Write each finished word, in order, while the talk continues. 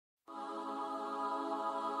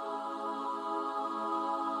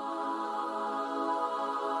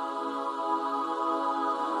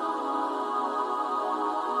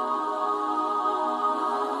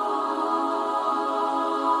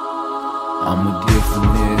I'm a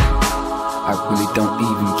Differnaire, I really don't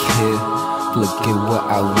even care. Look at what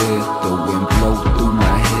I wear, the wind blow through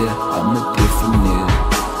my hair. I'm a Differnaire,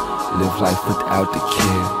 live life without the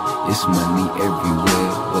care. It's money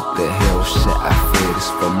everywhere, what the hell shit I fear?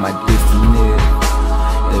 It's for my Differnaire,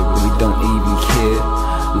 they really don't even care.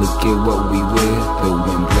 Look at what we wear, the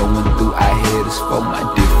wind blowing through our hair. It's for my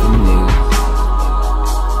Differnaire,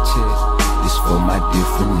 it's for my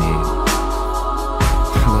Differnaire.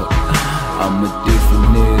 Look, I'm a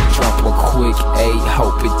Differnaire, drop a quick 8,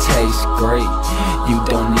 hope it tastes great. You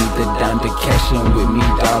don't need a dime to cash in with me,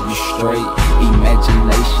 dog, you straight.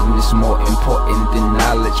 Imagination is more important than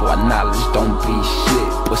knowledge. Why knowledge don't be shit,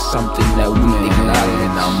 but something that we acknowledge.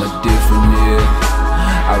 I'm a Differnaire,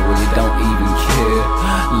 I really don't even care.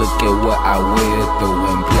 Look at what I wear, the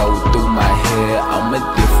wind blow through my hair. I'm a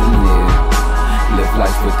Differnaire, live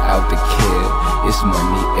life without the care. It's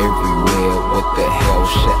money everywhere, what the hell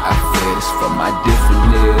shit I fear? It's for my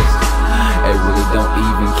Differnaires, they really don't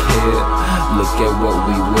even care. Look at what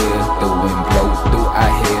we wear, the wind blow through our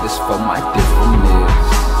hair. It's for my Differnaires,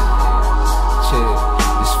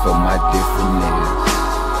 it's for my Differnaires.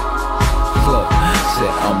 Look,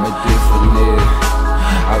 said I'm a Differnaire,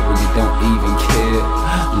 I really don't even care.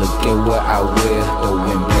 Look at what I wear, the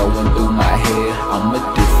wind blowing through my hair. I'm a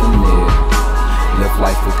Differnaire, live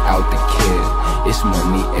life without the care. It's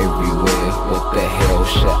money everywhere, what the hell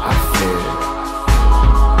should I fear?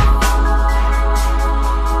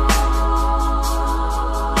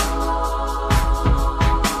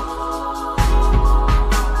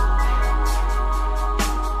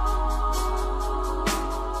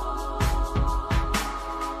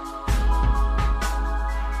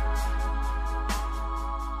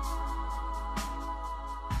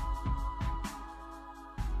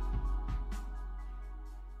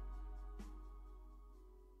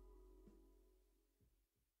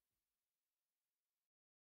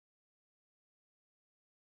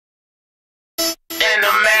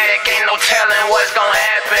 Ain't no telling what's gon'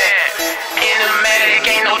 happen. In the medic,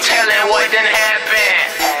 ain't no telling what done happen.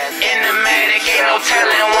 In the medic, ain't no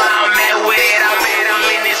telling why I'm at with it. I bet I'm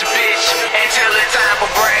in this bitch until it's time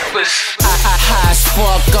for breakfast. High as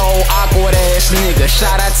fuck, old awkward ass nigga.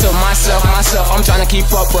 Shout out to myself. I'm tryna keep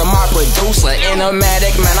up with my producer. In a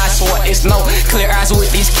medic, man, I swear it's no clear eyes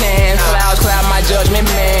with these cans. Clouds cloud my judgment,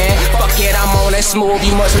 man. Fuck it, I'm on that smooth.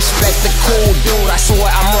 You must respect the cool dude. I swear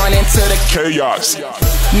I'm running to the chaos.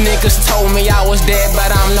 Niggas told me I was dead, but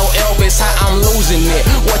I'm no Elvis. How I'm losing it?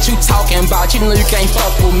 What you talking about? You know you can't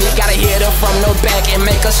fuck with me. Gotta hit her from the back and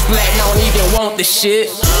make us flat. Don't even want the shit.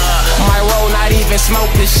 My roll not even smoke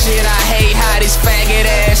this shit. I hate how these faggot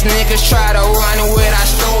ass niggas try to run with our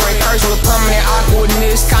story. Curse with permanent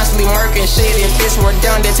awkwardness, constantly murking shit. If it's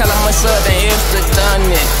redundant, tell them a southern hipster done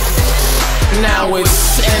it. Now it's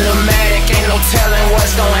cinematic, ain't no telling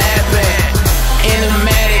what's gon' happen.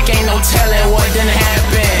 Cinematic, ain't no telling what done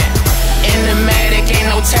happen. Cinematic, ain't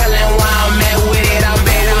no telling why I'm at with it. I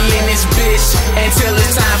bet I'm in this bitch until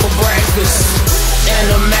it's time for breakfast.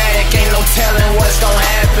 Cinematic, ain't no telling what's gon'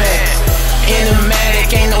 happen.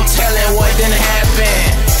 Cinematic, ain't no telling what done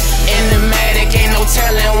happen. Cinematic, ain't no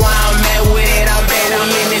telling why I'm at with it. I bet I'm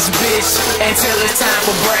in this bitch until it's time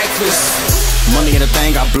for breakfast. Money in a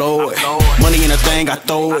thing, I blow it. Money in a thing, I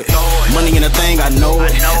throw it. Money in a thing, I know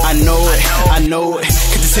it. I know it, I know it.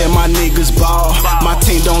 Cause just tell my niggas ball. My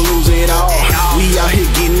team don't lose it all. We out here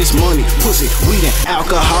getting this money, pussy, weed and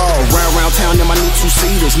alcohol. Ride around town in my new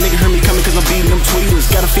two-seaters. Nigga heard me coming cause I'm beating them tweeters.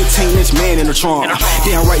 Got a 15-inch man in the trunk.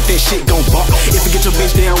 Damn right, that shit gon' bump. If you get your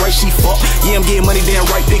bitch, damn right, she fuck. Yeah, I'm getting money, damn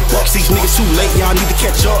right, big bucks. These niggas too late, y'all need to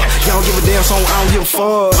catch up. Y'all don't give a damn, so I don't give a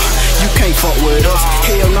fuck. You can't fuck with us.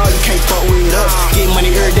 Hell no, you can't fuck with us. Get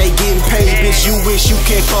money every day, getting paid, bitch. You wish you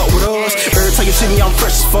can't fuck with us. Every time you see me, I'm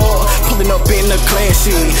fresh as fuck. Pulling up in the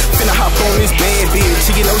classic. Finna hop on this bad bitch.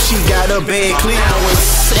 You know she got a bad clip. Now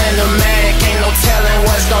it's cinematic, ain't no telling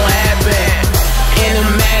what's gon' happen.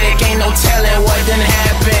 Cinematic, ain't no telling what done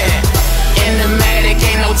happen. Cinematic,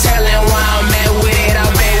 ain't no telling why I'm at with it. I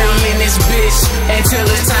bet I'm in this bitch until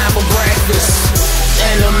it's time for breakfast.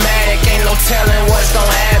 Cinematic, ain't no telling what's gon'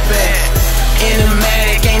 happen.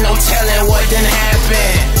 Cinematic, ain't no telling what done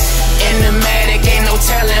happen. Cinematic, ain't no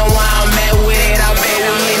telling why I'm at with it. I bet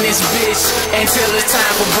I'm in this bitch until it's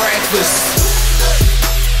time for breakfast.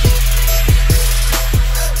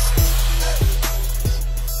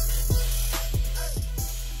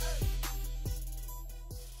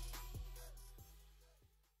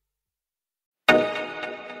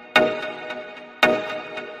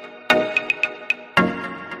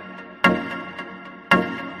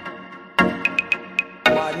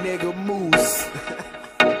 Nigga Moose.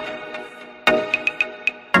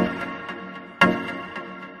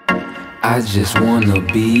 I just wanna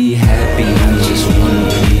be happy. I just wanna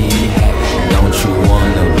be happy. Don't you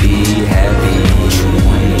wanna be happy? Don't you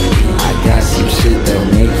wanna be? I got some shit that'll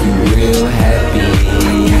make you real happy.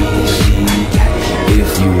 I got this shit, I got it.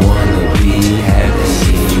 If you wanna be happy,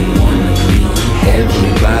 if you wanna be,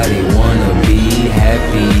 everybody wanna be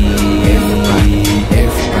happy. Everybody,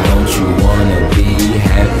 don't you wanna be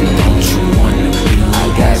happy? Don't you wanna be? I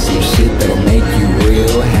got some shit that'll make you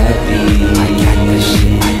real happy. I got this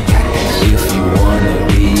shit, I got it. If you wanna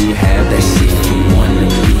be happy, if you wanna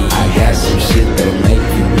be, I got some shit that'll make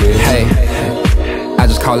you real happy. I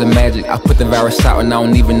just call it magic. I put the virus out and I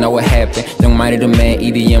don't even know what happened. Young Mighty the man,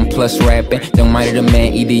 EDM plus rapping. Young Mighty the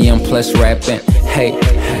man, EDM plus rapping. Hey,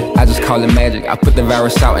 I just call it magic. I put the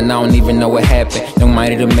virus out and I don't even know what happened. Young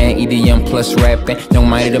Mighty the man, EDM plus rapping. Young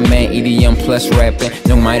Mighty the man, EDM plus rapping.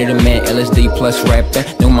 Young Mighty the man, LSD plus rapping.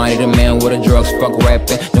 Young Mighty the man with the drugs, fuck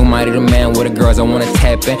rapping. Young Mighty the man with the girls I wanna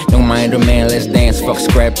tap in. Young Mighty the man, let's dance, fuck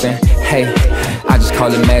scrapping. Hey, I just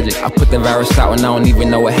call it magic. I put the virus out and I don't even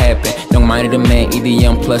know what happened. Young Mighty the man,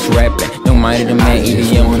 EDM plus rapping. Young Mighty the man,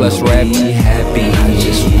 EDM plus rapping. Be happy. I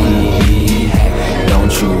just wanna be happy.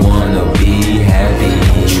 Don't you wanna be happy?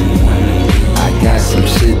 Don't you wanna be? I got some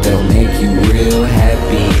shit that'll make you real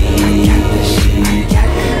happy. I got this shit, I got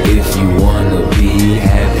it. If you wanna be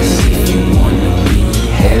happy, if you wanna be,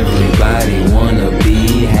 everybody wanna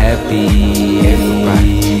be happy.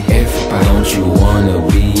 Everybody, don't you wanna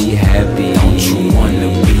be happy? Don't you wanna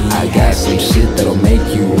be? I got some shit that'll make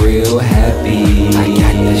you real happy. I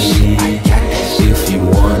got this shit, I got this. If you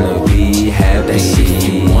wanna be happy, if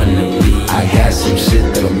you wanna be, I got some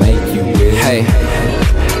shit that'll make you real Hey,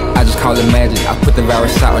 I just call it magic. I put the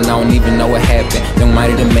virus out and I don't even know what happened. Young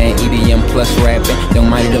Mighty the man, EDM plus rapping. Young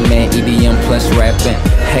Mighty the man, EDM plus rapping.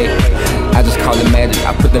 Hey, I just call it magic.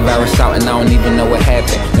 I put the virus out and I don't even know what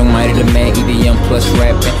happened. Young Mighty the man, EDM plus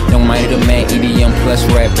rapping. Young Mighty the man, EDM plus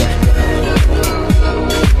rapping.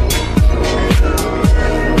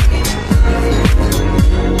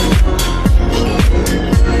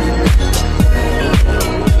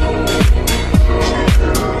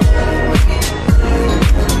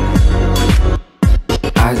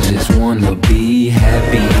 I just wanna be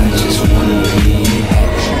happy. I just wanna be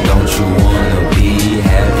happy. Don't you wanna be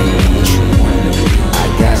happy? Don't you wanna be? I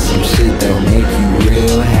got some shit that'll make you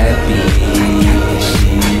real happy. I got this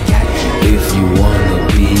shit, I got it. If you wanna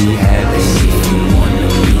be happy, if you wanna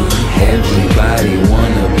be, everybody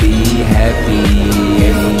wanna be happy.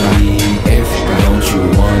 Everybody, don't you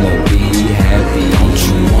wanna be happy? Don't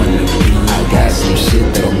you wanna be? I got some shit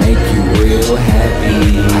that'll make you real happy.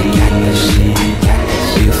 I got this shit, I got it.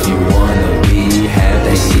 If you wanna be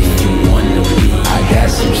happy, if you wanna be, I got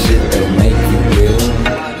some shit that'll make you real.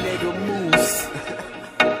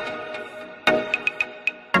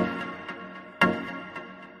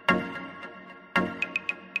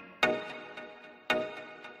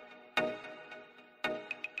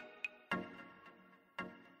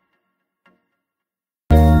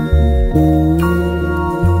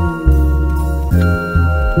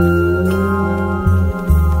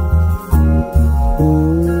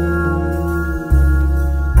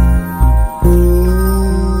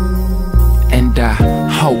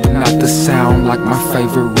 Hope not to sound like my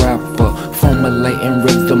favorite rapper. Formulating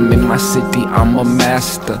rhythm in my city, I'm a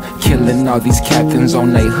master. Killing all these captains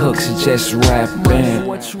on they hooks, just rapping.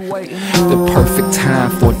 The perfect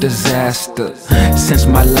time for disaster. Since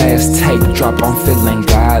my last tape drop, I'm feeling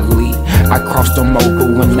godly. I crossed them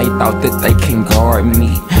over when they thought that they can guard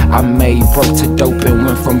me. I made broke to dope and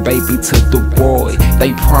went from baby to the boy.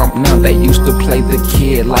 They prompt now, they used to play the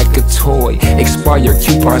kid like a toy. Expire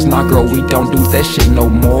coupons, nah girl, we don't do that shit no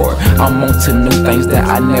more. I'm on to new things that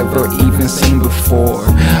I never even seen before.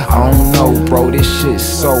 I don't know bro, this shit's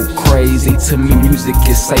so crazy. To me music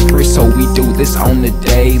is sacred, so we do this on the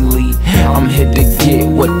daily. I'm here to get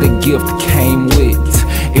what the gift came with.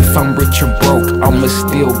 If I'm rich or broke, I'ma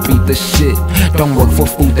still be the shit. Don't work for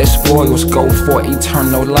food that spoils, go for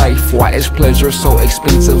eternal life. Why is pleasure so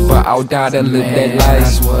expensive, but I'll die to live that life?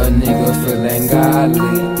 That's what a nigga feeling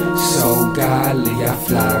godly, so godly. I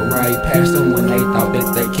fly right past them when they thought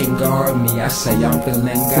that they can guard me. I say I'm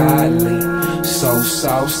feeling godly, so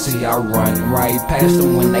saucy. I run right past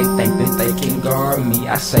them when they think that they can guard me.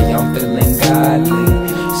 I say I'm feeling godly,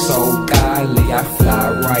 so godly. I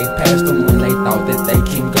fly right past them when they thought that they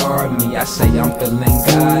can guard me. I say I'm feeling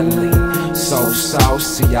godly, so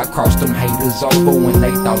saucy. I cross them haters over when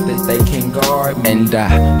they thought that they can guard me. And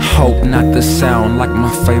I hope not to sound like my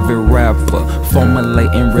favorite rapper.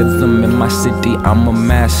 Formulating rhythm in my city, I'm a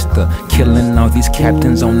master. Killing all these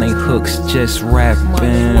captains on they hooks, just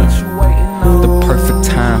rapping. The perfect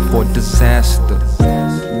time for disaster.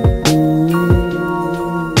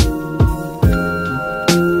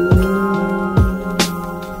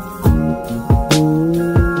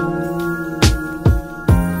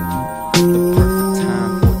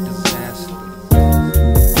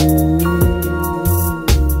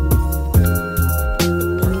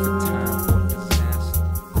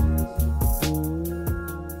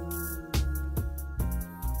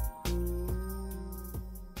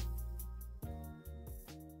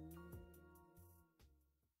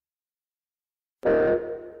 Well,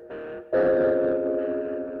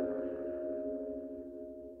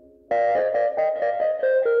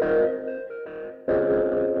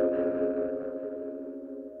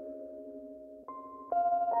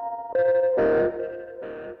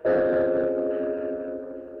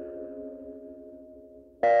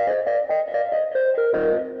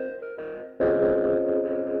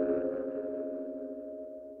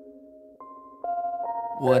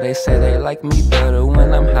 they say they like me better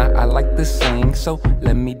when I'm high, I like to sing. So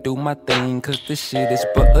let me do my thing, cause this shit is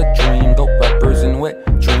but a dream. Go rappers and wet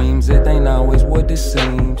dreams, it ain't always what it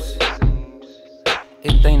seems.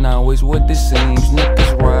 It ain't always what it seems.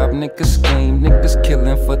 Niggas rob, niggas scheme, niggas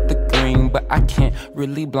killing for the green. But I can't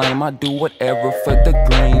really blame, I do whatever for the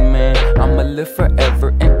green, man. I'ma live forever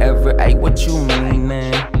and ever, ayy, what you mean,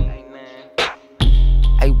 man?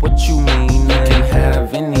 Ayy, what you mean, man? You can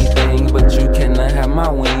have anything, but you cannot have my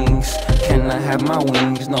wings. Cannot have my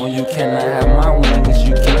wings, no, you cannot have my wings.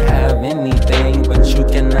 You can have anything, but you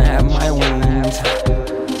cannot have my wings.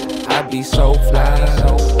 I be so fly.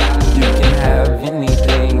 You can have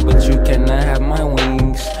anything, but you cannot have my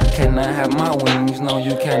wings. Cannot have my wings, no,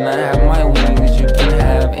 you cannot have my wings. You can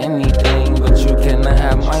have anything, but you cannot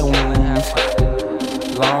have my wings.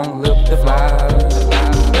 Long live the fly.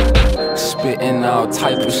 Spitting all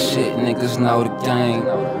type of shit, niggas know the game.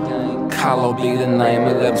 Kaloh be the name,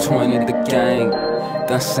 1120 the gang.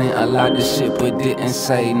 Done seen a lot of shit but didn't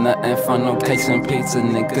say nothing for no cakes and pizza.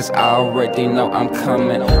 Niggas already know I'm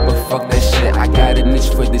coming, but fuck that shit, I got a niche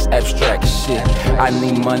for this abstract shit. I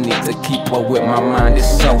need money to keep up with my mind, it's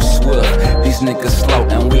so swift. These niggas slow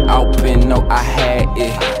and we open, know I had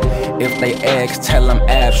it. If they ask, tell them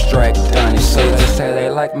abstract done it. So they say they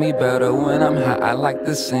like me better when I'm high, I like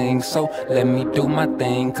to sing. So let me do my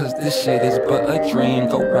thing, cause this shit is but a dream.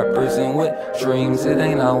 Go rappers and with dreams, it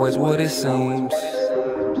ain't always what it seems.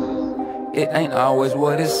 It ain't always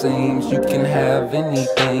what it seems. You can have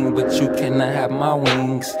anything, but you cannot have my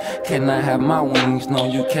wings. Cannot have my wings, no,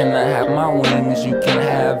 you cannot have my wings. You can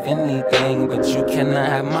have anything, but you cannot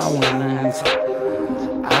have my wings.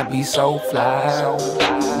 I be so fly.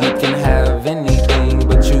 You can have anything,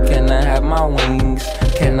 but you cannot have my wings.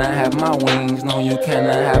 Cannot have my wings, no, you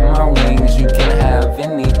cannot have my wings. You can have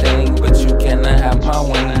anything, but you cannot have my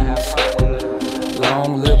wings.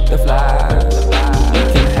 Long live the fly. You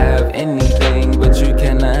can have anything, but you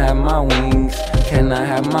cannot have my wings. Cannot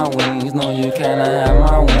have my wings, no, you cannot have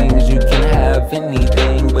my wings. You can have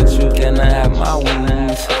anything, but you cannot have my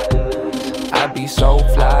wings. I be so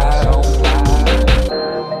fly.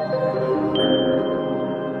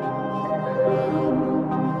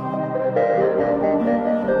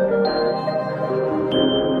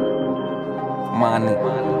 Money,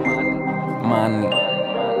 money,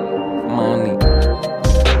 money.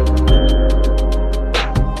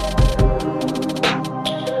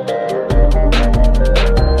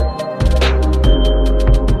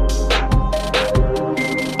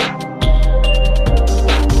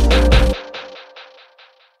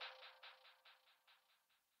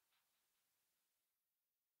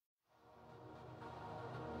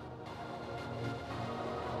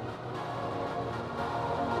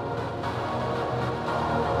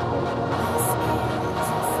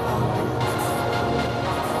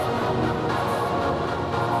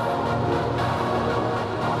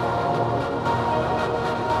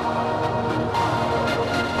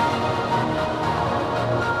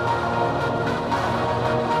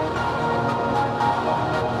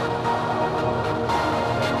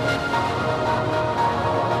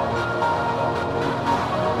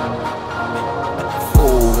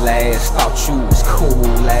 Thought you was cool,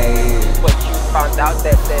 but you found out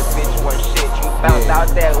that that bitch wasn't shit. You found out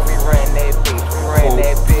that we ran that bitch,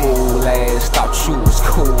 Cool ass, thought you was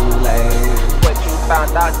cool, but you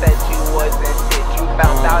found out that you wasn't shit. You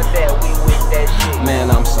found out that we with that shit. Man,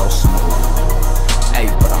 I'm so smooth, hey,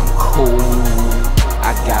 but I'm cool.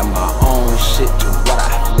 I got my own shit, do what I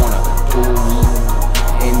wanna do.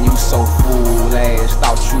 And you so fool ass,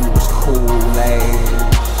 thought you was cool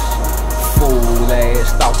ass. Fool ass,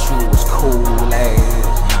 thought you was cool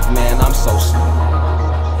ass. Man, I'm so smooth,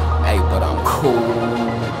 hey, but I'm cool.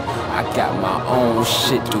 I got my own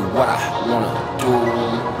shit, do what I wanna do.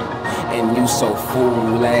 And you so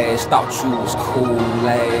fool ass, thought you was cool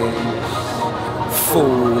ass.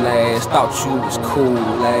 Fool ass, thought you was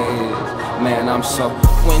cool ass. Man, I'm so.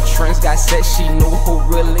 When trends got set, she knew who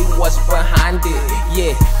really was behind it.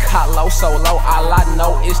 Yeah, Kaloh solo, all I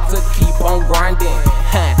know is to keep on grinding.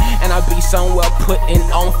 And I be somewhere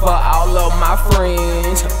putting on for all of my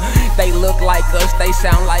friends. They look like us, they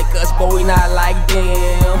sound like us, but we not like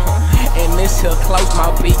them. And this here close,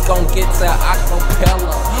 my beat gon' get to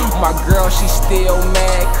acapella. My girl, she still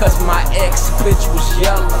mad cause my ex bitch was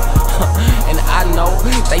yellow. And I know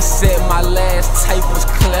they said my last tape was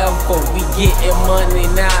clever. We getting money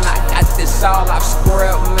now and I got this all off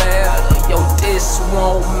scrap matter. Yo, this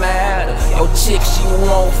won't matter. Yo, chick, she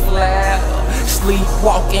won't flatter.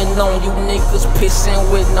 Sleepwalking on you niggas,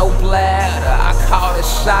 pissing with no bladder. I call the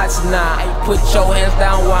shots now. Hey, put your hands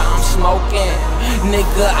down while I'm smoking.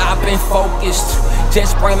 Nigga, I've been focused.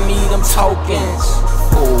 Just bring me them tokens.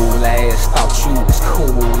 Fool ass, thought you was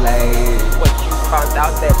cool ass. What you found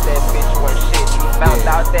out that bitch was shit. You found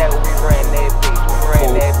out that we ran that bitch. We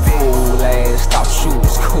ran that bitch. Fool ass, thought you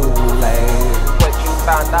was cool ass. What you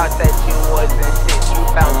found out that you wasn't shit. You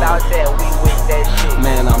found out that we with that shit.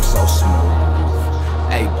 Man, I'm so smooth.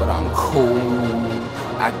 Hey, but I'm cool.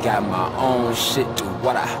 I got my own shit, do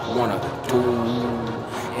what I wanna do.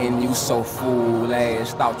 And you so fool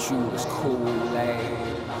ass, thought you was cool ass.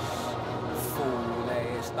 Fool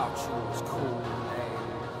ass, thought you was cool ass.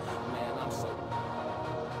 Man, I'm so...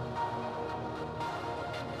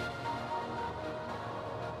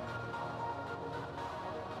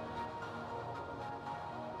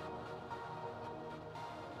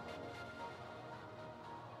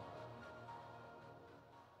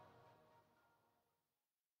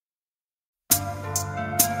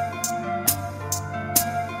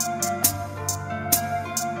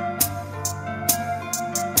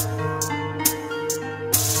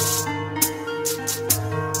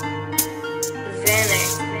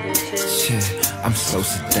 I'm so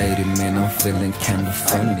sedated, man, I'm feeling kinda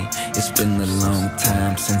funny. It's been a long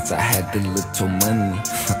time since I had the little money.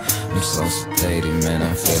 I'm so sedated, man,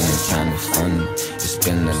 I'm feeling kinda funny. It's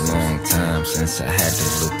been a long time since I had the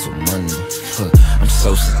little money. I'm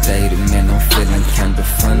so sedated, man, I'm feeling kinda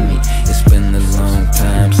funny. It's been a long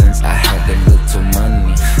time since I had the little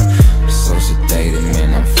money. I'm so sedated,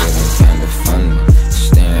 man, I'm feeling kinda funny.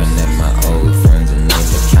 Staring at my old friends and they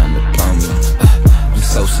look kinda bummy.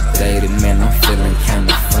 So sedated, man, I'm feeling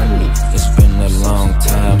kinda funny. It's been a long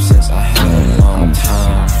time since I had a long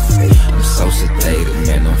time. I'm so sedated,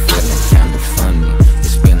 man, I'm feeling kinda funny.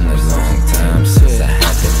 It's been a long time since I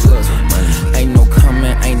had that little money. Ain't no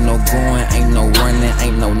coming, ain't no going, ain't no running,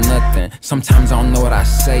 ain't no nothing. Sometimes I don't know what I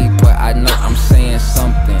say, but I know I'm saying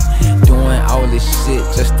something. Doing all this shit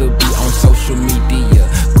just to be on social media.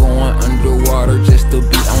 Going underwater just to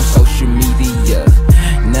be on social media.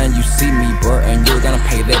 Now you see me, bruh, and you're gonna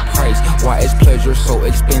pay that price. Why is pleasure so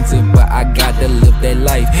expensive, but I gotta live that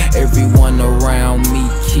life. Everyone around me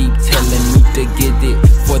keep telling me to get it.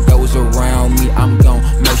 For those around me, I'm gon'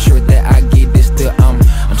 make sure that I get it. Still, I'm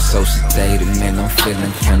so sedated, man, I'm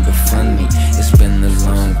feeling kinda funny. It's been a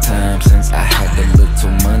long time since I had the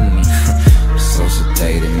little money. I'm so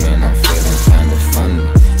sedated, man, I'm feeling kinda funny.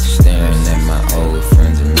 Staring at my old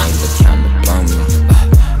friends and they look kinda bummy.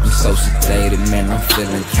 I'm so sedated, man, I'm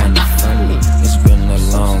feeling kinda funny. It's been a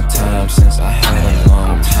long time since I had a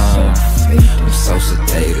long time. I'm so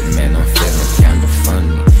sedated, man, I'm feeling kinda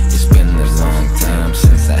funny. It's been a long time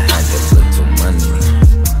since I had that little money.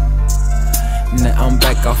 Now I'm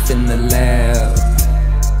back off in the lab.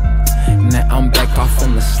 Now I'm back off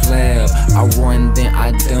on the slab. I run, then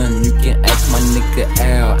I done. You can ask my nigga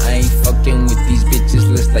Al. I ain't fucking with these bitches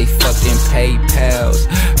unless they fucking pay pals.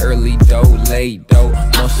 Early dough, late dough,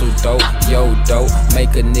 muscle dope, yo dope.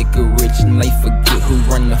 Make a nigga rich and they forget who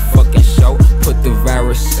run the fucking show. Put the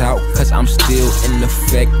virus out, cause I'm still in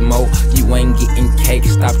effect mode. You ain't getting cake,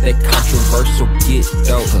 stop that controversial get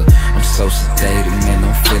dope. I'm so sedated, man,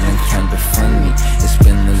 I'm feeling kinda funny. It's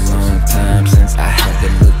been a long time since I had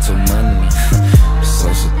a little money. I'm so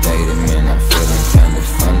sedated, man, I'm feeling kinda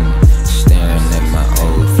funny. Staring at my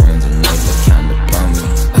old friends and they look kinda bummy.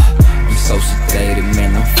 I'm so sedated,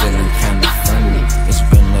 man, I'm feeling kinda funny. It's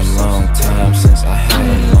been a long time since I had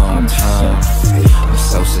a long time. I'm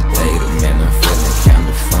so sedated, man, I'm feeling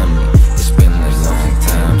kinda funny. It's been a long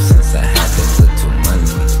time since I had that little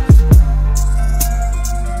money.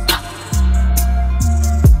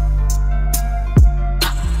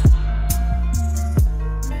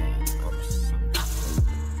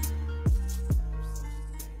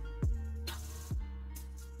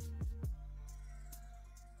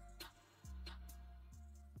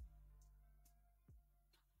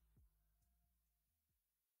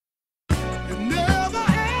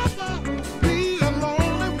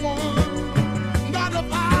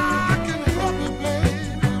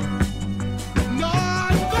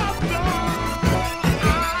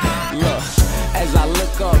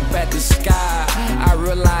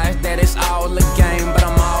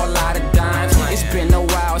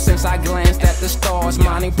 I glanced at the stars,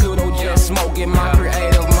 mining Pluto, just smoking my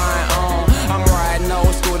creative mind on. I'm riding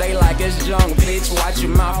old school, they like it's junk, bitch. Watch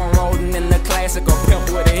your mouth, I'm rolling in the classic. A pimp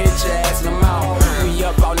with a hit your ass in the mouth. We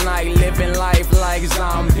up all night, living life like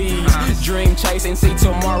zombies. Dream chasing, see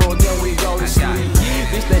tomorrow, then we go to sleep.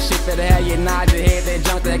 This that shit that had you nod your head, that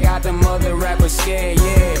junk that got them other rappers scared,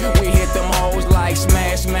 yeah. We hit them hoes like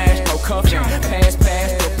smash, smash, no cuffing. Pass,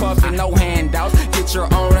 pass, no puffin', no handouts. Get your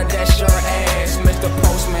own, that's your ass, Mr.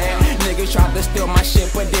 Postman. Niggas tried to steal my shit,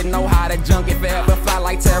 but didn't know how to junk it. Forever fly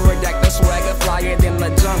like pterodactyl, swagger flyer than the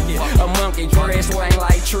junkie. A monkey, dread swing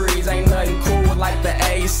like trees. Ain't nothing cool like the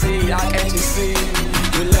AC, I can't you see?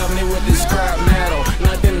 You love me with this scrap metal,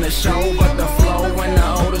 nothing to show but the flow. When the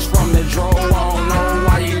oldest from the draw, I don't know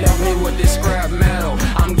why you love me with this scrap metal.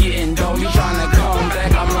 I'm getting dough, you tryna come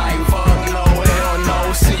back, I'm like fuck no, hell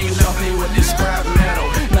no. See you love me with this scrap metal,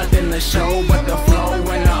 nothing to show but the flow.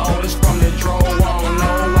 When the oldest from the draw, I don't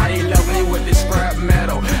know why you love me with this scrap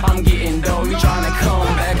metal. I'm getting dough, you tryna come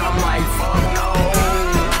back, I'm like fuck no.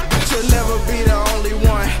 You'll never be the only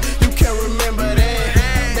one, you can't remember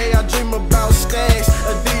that day I dream about stacks,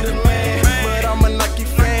 Adidas man, but I'm a Nike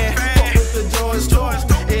fan. Fuck with the Jordans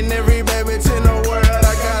too, and every baby in the world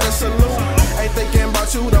I gotta salute. Ain't thinking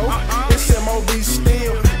about you though, it's MOB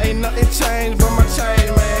still. Ain't nothing changed but my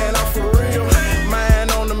chain, man, I'm for real. Mine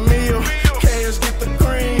on the meal, cash get the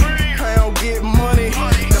cream. I don't get money,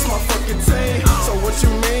 that's my fucking team. So what you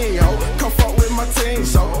mean, yo? Come fuck with my team,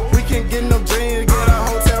 so we can get no dreams, get a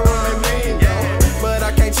hotel room and mean, yo. But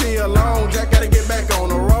I can't chill alone, Jack gotta get back on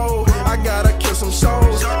the road. I gotta kill some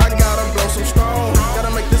souls, I gotta blow some stones.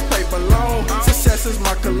 Gotta make this paper long, success is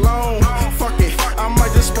my cologne. Fuck it, I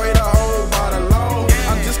might just spray the whole bottle long.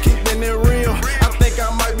 I'm just keeping it real, I think I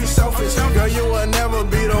might be selfish. Girl, you will never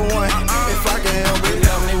be the one, if I can help it. You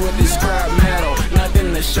love me with this scrap metal,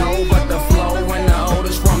 nothing to show but the flow. When the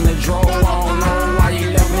oldest from the draw, I don't know why you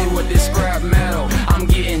love me with this scrap metal. I'm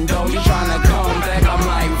getting dough, you tryna come back, I'm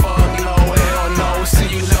like fuck no, hell no. See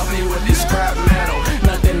you love me with this scrap metal,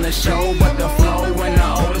 nothing to show but the flow. When the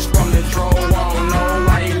oldest from the draw, I don't know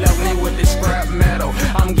why you love me with this scrap metal.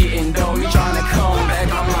 I'm getting dough, you tryna come back,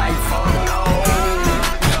 I'm like fuck no.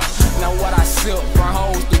 Now what I silk from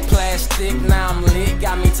hoes through plastic, now I'm lit,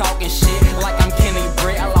 got me talking shit like I'm Kenny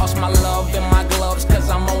Britt. I lost my love in my gloves cause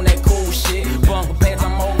I'm on that cool shit. Bunk beds,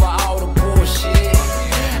 I'm over all the bullshit.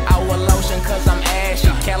 Our lotion cause I'm ashy,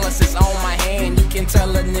 Careless is on my hand. You can tell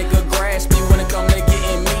a nigga grasp me when it come to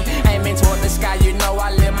getting me. Aiming toward the sky, you know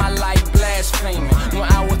I live my life blaspheming. When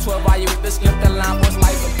I was 12, I used to skip the line, was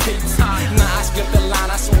like a pizza. Now I skip the line,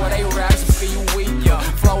 I swear they raps feel weak.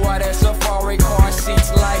 Flow out that safari car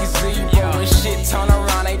seats like zebra. When shit turn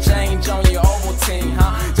around, they change on your Ovaltine,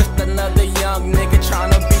 huh? Just another young nigga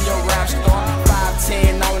tryna be a rap star.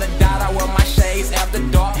 5'10" on the dot, I wear my shades after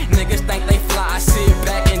dark. Niggas think they fly, I sit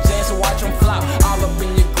back and just watch them flop. All up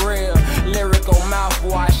in your grill, lyrical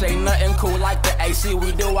mouthwash. Ain't nothing cool like the AC,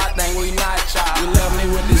 we do our thing, we not y'all. You love me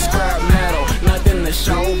with this scrap metal, nothing to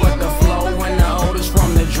show but the flow. When the oldest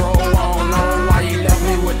from the draw, I don't know why you love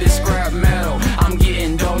me with this scrap metal. I'm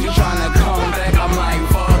getting dough, you tryna come back, I'm like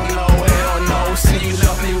fuck no, hell no. See you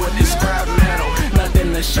love me with this scrap metal,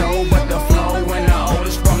 nothing to show but the flow. When the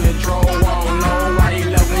oldest from the draw, I don't know why you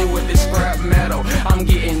love me with this scrap metal. I'm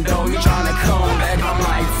getting dough, you tryna come back, I'm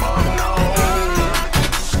like fuck no.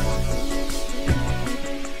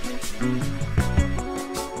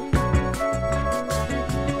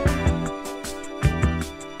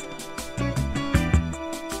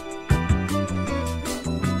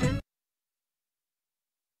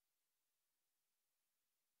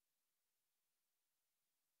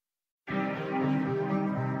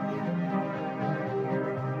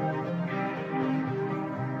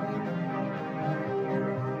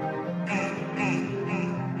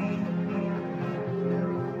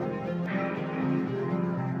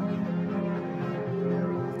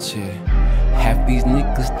 Half these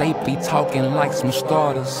niggas, they be talking like some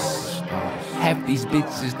starters. Half these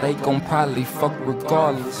bitches, they gon' probably fuck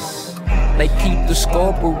regardless. They keep the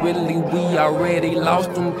score, but really we already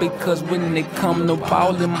lost them. Because when it come to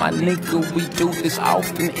ballin', my nigga, we do this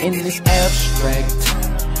often in this abstract.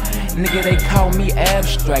 Nigga, they call me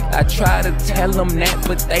abstract. I try to tell them that,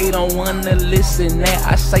 but they don't wanna listen that.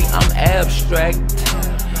 I say I'm abstract.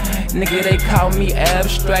 Nigga, they call me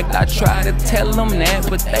abstract. I try to tell them that,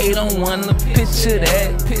 but they don't wanna picture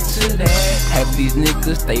that, picture that. Half these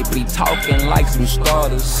niggas, they be talking like some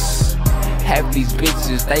starters. Half these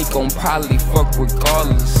bitches, they gon' probably fuck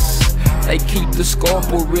regardless. They keep the score,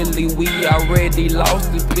 but really we already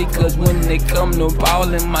lost it. Because when they come to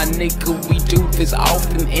ballin', my nigga, we do this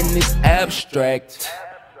often in this abstract.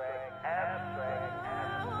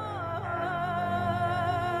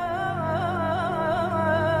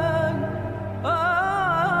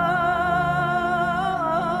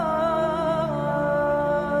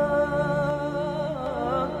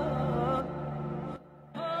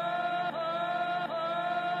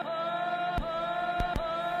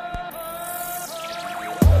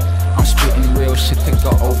 go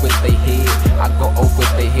over their head. I go over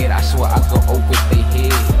their head, I swear I go over their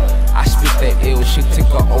head. I spit that ill shit to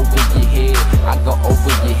go over your head. I go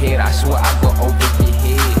over your head, I swear I go over your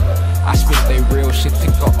head. I spit that real shit to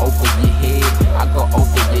go over your head. I go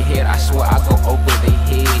over your head, I swear I go over their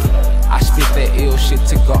head. I spit that ill shit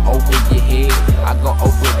to go over your head. I go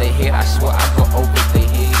over their head, I swear I go over their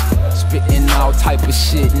head. Spitting all type of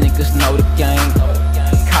shit, niggas know the game.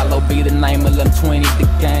 Kaloh be the name of them 20 the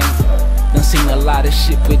gang. Done seen a lot of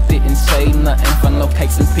shit but didn't say nothing. For no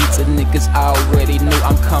cakes and pizza, niggas already knew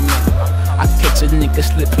I'm coming. I catch a nigga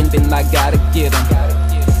slipping, then I gotta get him.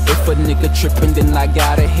 If a nigga tripping, then I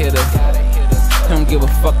gotta hit her. Don't give a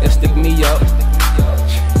fuck, that stick me up.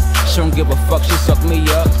 She don't give a fuck, she suck me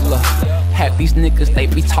up. Look, half these niggas, they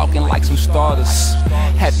be talking like some starters.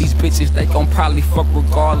 Half these bitches, they gon' probably fuck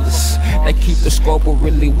regardless. They keep the score, but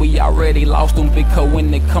really we already lost them. Because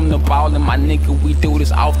when they come to ballin', my nigga, we do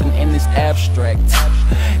this often and it's abstract.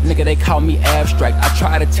 Nigga, they call me abstract. I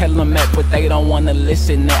try to tell them that, but they don't wanna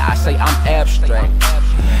listen that. I say I'm abstract.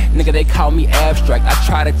 Nigga, they call me abstract. I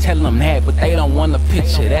try to tell them that, but they don't wanna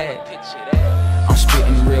picture that. I'm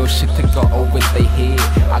spitting real shit to go over their head.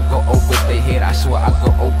 I go over their head, I swear I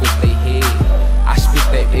go over their head. I spit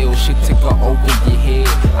that ill shit to go over your head.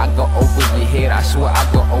 I go over your head, I swear I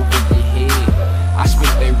go over your head. I spit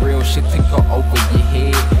that real shit to go over your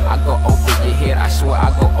head. I go over your head, I swear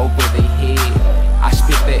I go over their head. I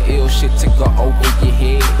spit that ill shit to go over your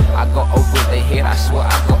head. I go over their head, I swear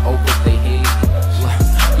I go over their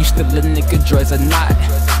head. You still a nigga, dreads or not?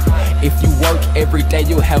 If you work every day,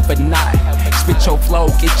 you'll have a knot. Spit your flow,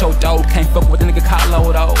 get your dough. Can't fuck with a nigga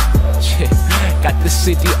Kaloh though. Shit, got the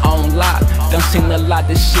city on lock. Done seen a lot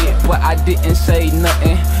of shit, but I didn't say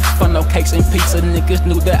nothing. For no cakes and pizza, niggas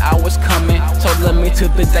knew that I was coming. Told me till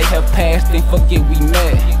the day have passed, then forget we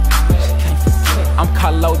met. I'm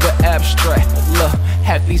Kaloh the abstract. Look,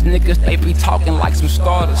 half these niggas, they be talking like some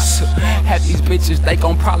starters. Half these bitches, they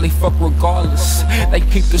gon' probably fuck regardless. They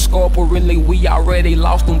keep the score, but really we already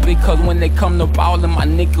lost them. Because when they come to ballin', my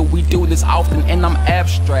nigga, we do this often and I'm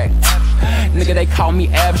abstract. Nigga, they call me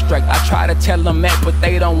abstract. I try to tell them that, but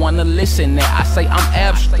they don't wanna listen that. I say I'm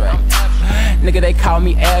abstract. Nigga, they call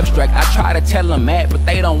me abstract. I try to tell them that, but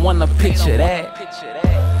they don't wanna picture that.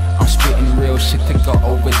 I'm spitting real shit to go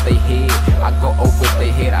over their head. I go over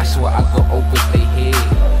their head, I swear I go over their head.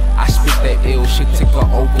 I spit that ill shit to go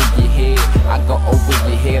over your head. I go over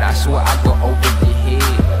your head, I swear I go over your head.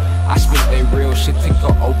 I spit that real shit to go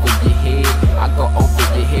over your head. I go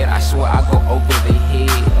over your head, I swear I go over their head.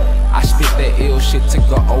 I spit that ill shit to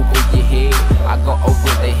go over your head. I go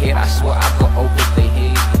over their head, I swear I go over their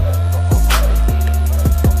head.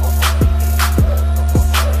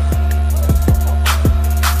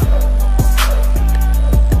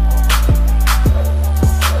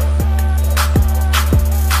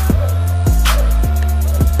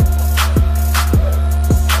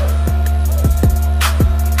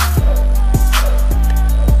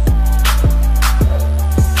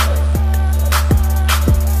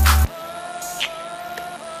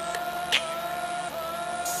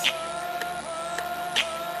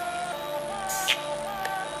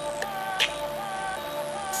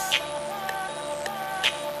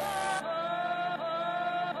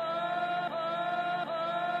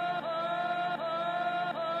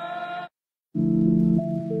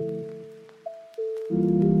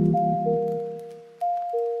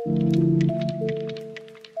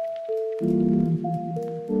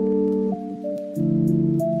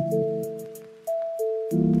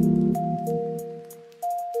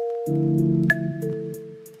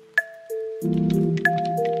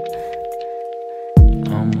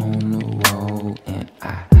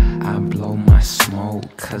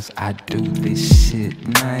 Cause I do this shit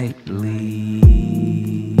nightly.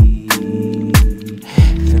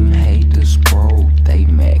 Them haters, bro, they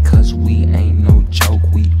mad cause we ain't no joke.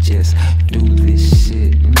 We just do this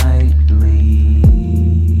shit nightly.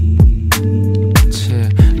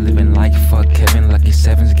 Living like fuck Kevin, Lucky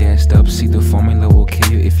Sevens gassed up. See the formula will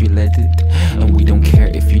kill you if you let it. And we don't care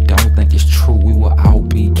if you don't think it's true. We will all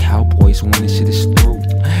be cowboys when this shit is through.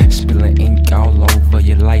 Spilling ink all over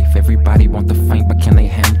your life. Everybody want the fame, but can they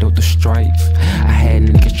handle the strife? I had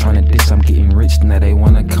niggas trying to diss, I'm getting rich. Now they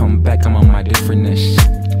wanna come back, I'm on my differentness.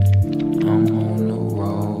 I'm on the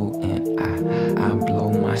road and I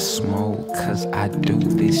blow my smoke. Cause I do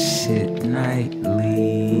this shit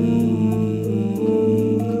nightly.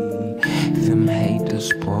 Them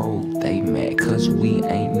haters, bro, they mad cause we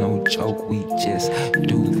ain't no joke. We just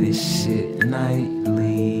do this shit nightly.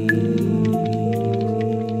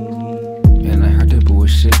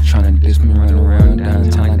 Shit, tryna diss me, run around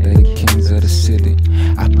downtown like they the kings of the city.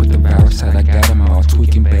 I put the virus out, I got them all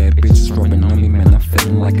tweaking. Bad bitches rubbing on me, man, I'm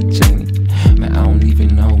feeling like a genie. Man, I don't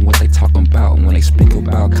even know what they talking about when they speak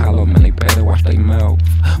about Kaloh, man, they better watch their mouth.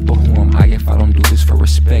 But who am I if I don't do this for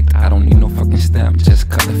respect? I don't need no fucking stamp, just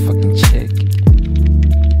cut the fucking check.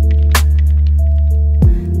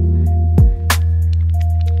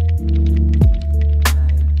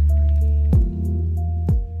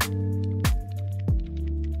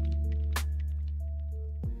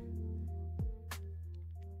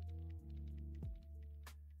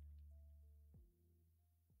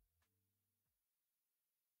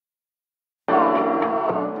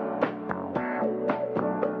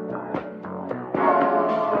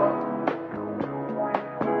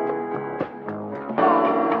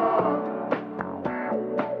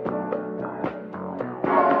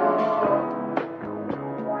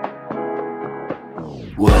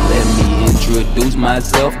 Well, let me introduce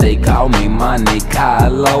myself. They call me my nigga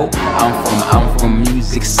Kaloh. I'm from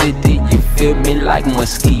Music City. You feel me like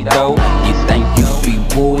mosquito? You think you be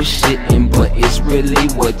bullshitting, but it's really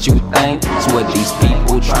what you think. Swear these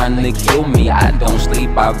people trying to kill me. I don't sleep,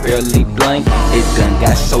 I barely blink. It done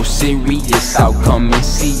got so serious. I'll come and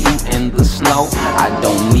see you in the snow. I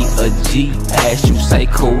don't need a G pass. You say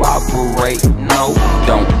cooperate. No,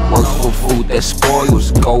 don't work for food that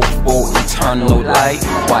spoils. Go for eternal life.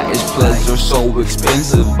 Why is pleasure so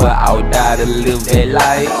expensive? But I'll die to live that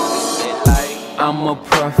life. I'm a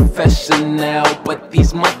professional, but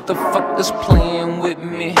these motherfuckers playing with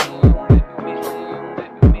me.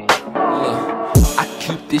 Look, I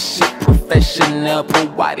keep this shit professional,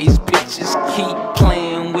 but why these bitches keep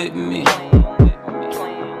playing with me?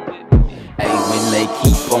 They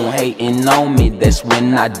keep on hating on me, that's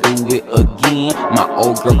when I do it again. My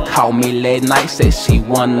old girl called me last night, said she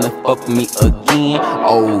wanna fuck me again.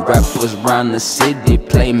 Old rappers round the city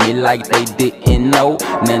play me like they didn't know.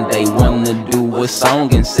 Now they wanna do a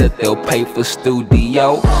song and said they'll pay for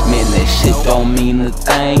studio. Man, that shit don't mean a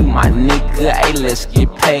thing, my nigga, hey, let's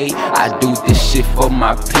get paid. I do this shit for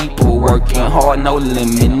my people, working hard, no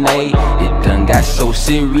lemonade. It done got so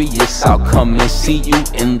serious, I'll come and see you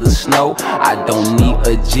in the snow. I don't need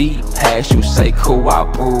a G pass, you say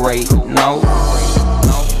cooperate, no.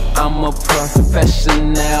 I'm a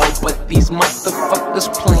professional, but these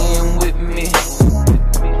motherfuckers playing with me.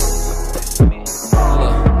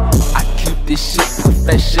 Look, I keep this shit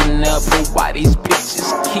professional, but why these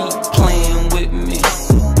bitches keep playing with me?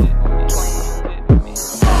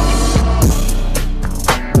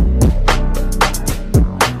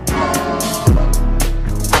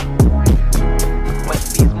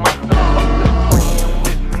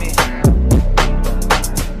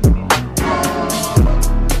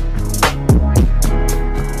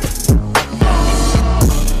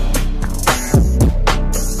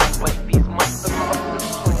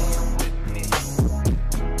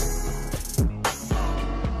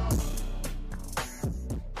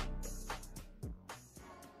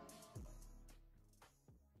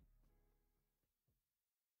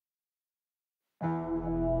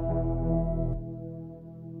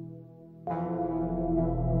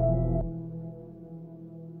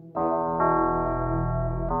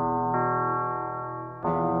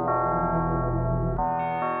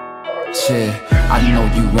 Yeah, I know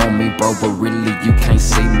you want me, bro, but really you can't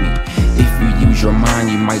see me. If you use your mind,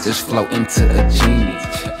 you might just float into a genie.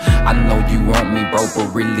 I know you want me, bro,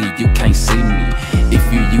 but really you can't see me. If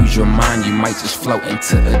you use your mind, you might just float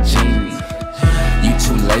into a genie. You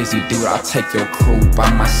too lazy, dude, I'll take your crew by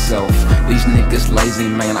myself. These niggas lazy,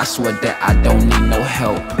 man, I swear that I don't need no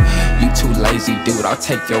help. You too lazy, dude, I'll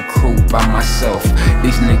take your crew by myself.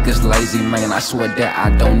 These niggas lazy, man, I swear that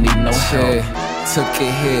I don't need no help. Took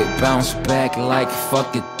a hit, bounced back like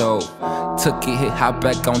fuck it though. Took a hit, hop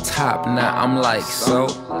back on top, now I'm like so.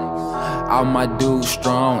 All my dudes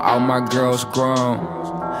strong, all my girls grown.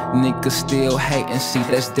 Niggas still hating, see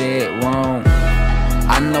that's dead wrong.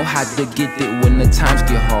 I know how to get it when the times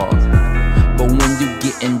get hard, but when you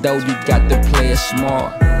getting dough, you got to play it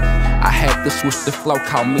smart. I had to switch the flow,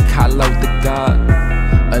 call me Kaloh the God.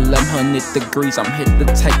 1100 degrees, I'm here to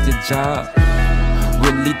take the job.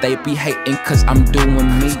 Really, they be hating cause I'm doing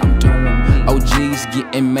me. OGs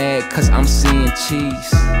getting mad cause I'm seeing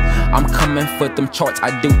cheese. I'm coming for them charts,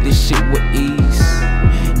 I do this shit with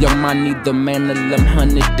ease. Yo, I need the man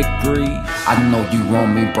 1100 degrees. I know you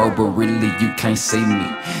want me, bro, but really you can't see me.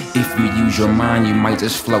 If you use your mind, you might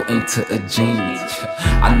just float into a genie.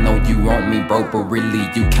 I know you want me, bro, but really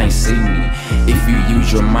you can't see me. If you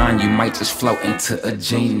use your mind, you might just float into a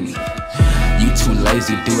genie. You too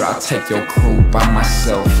lazy, dude, I'll take your crew by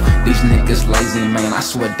myself. These niggas lazy, man, I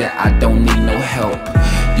swear that I don't need no help.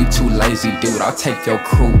 You too lazy, dude, I'll take your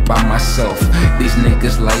crew by myself. These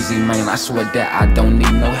niggas lazy, man, I swear that I don't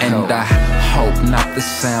need no help. And I hope not to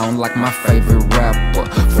sound like my favorite rapper.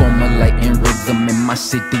 Formulating rhythm in my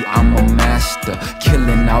city, I'm a master.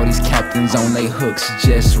 Killing all these captains on they hooks,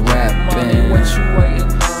 just rapping. What you waiting?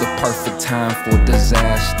 The perfect time for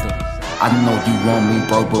disaster. I know you want me,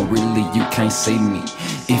 bro, but really you can't see me.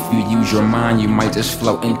 If you use your mind, you might just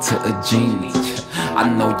float into a genie. I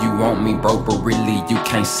know you want me, bro, but really you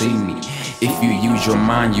can't see me. If you use your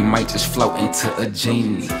mind, you might just float into a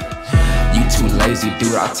genie. You too lazy,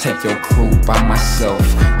 dude, I'll take your crew by myself.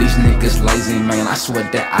 These niggas lazy, man, I swear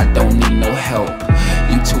that I don't need no help.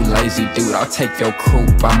 You too lazy, dude, I'll take your crew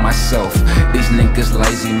by myself. These niggas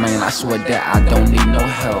lazy, man, I swear that I don't need no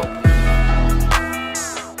help.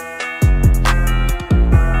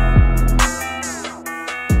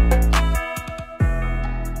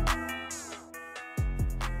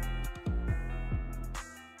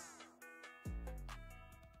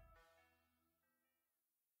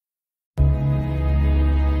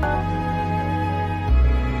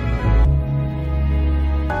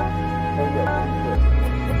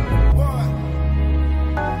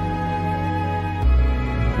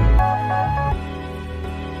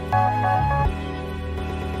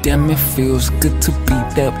 Damn, it feels good to be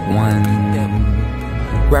that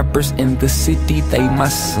one. Rappers in the city, they my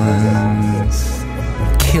sons.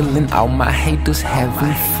 Killing all my haters,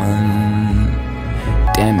 having fun.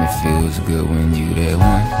 Damn, it feels good when you that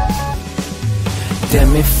one.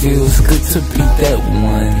 Damn, it feels good to be that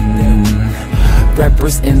one.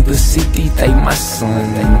 Rappers in the city, they my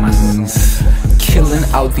sons. Killing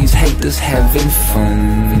all these haters, having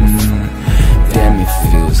fun. Damn, it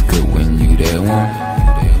feels good when you that one.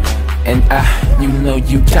 And you know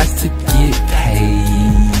you got to get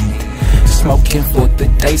paid. Smoking for the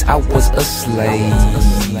days I was a slave.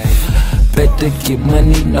 Better get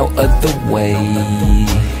money no other way.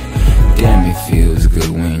 Damn, it feels good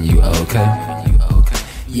when you okay.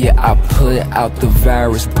 Yeah, I put out the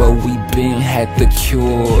virus, but we been had the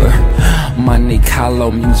cure. Montey, Kaloh,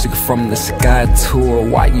 music from the sky tour.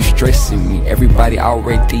 Why you stressing me? Everybody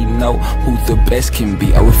already know who the best can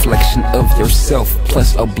be. A reflection of yourself,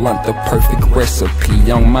 plus a blunt, the perfect recipe.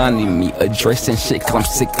 Young Montey, me addressing shit, cause I'm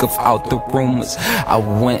sick of all the rumors. I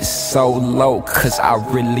went so low, cause I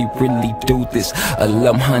really do this.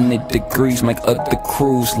 1100 degrees make other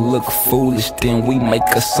crews look foolish. Then we make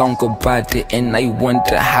a song about it, and they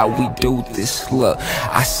wonder how we do this. Look,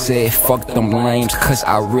 I said fuck them lames, cause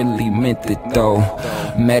I really meant it though.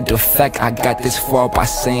 Matter of fact, I got this far by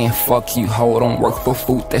saying fuck you, ho. Don't work for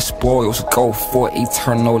food that spoils, go for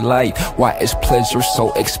eternal life. Why is pleasure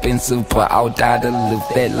so expensive, but I'll die to live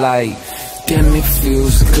that life. Damn, it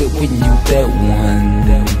feels good when you that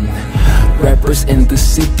one. Rappers in the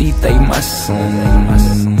city, they my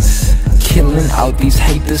sons. Killing all these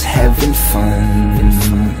haters, having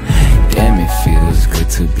fun. Damn, it feels good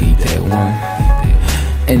to be that one.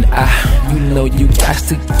 And you know you got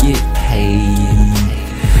to get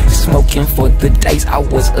paid. Smoking for the days I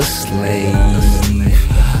was a slave.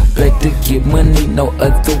 Better get money no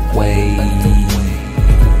other way.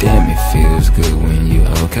 Damn, it feels good when you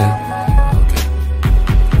okay.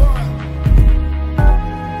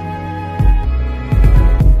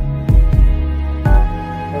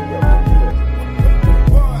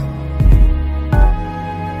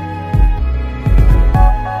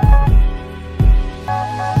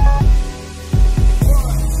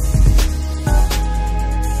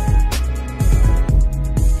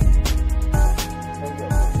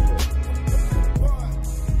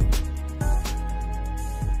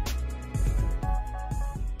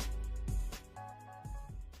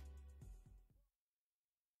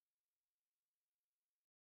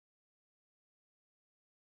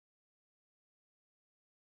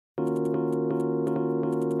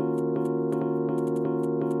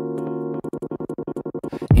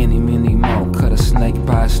 Any, many, more, cut a snake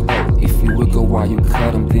by a stroke. If you wiggle while you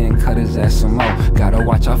cut him, then cut his ass some more. Gotta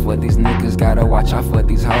watch out for these niggas, gotta watch out for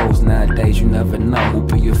these hoes. Nowadays you never know who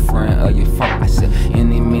be your friend or your foe. I said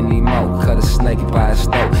any, many, more, cut a snake by a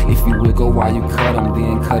stroke. If you wiggle while you cut him,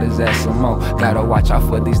 then cut his ass some more. Gotta watch out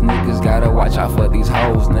for these niggas, gotta watch out for these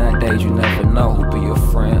hoes. Nowadays you never know who be your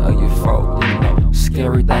friend or your foe, you know.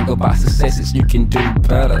 Scary thing about success is you can do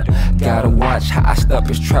better. Gotta watch how I stop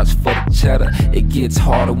his traps for the cheddar. It gets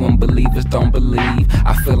harder when believers don't believe.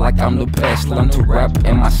 I feel like I'm the best, learn to rap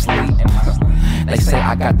in my sleep. They say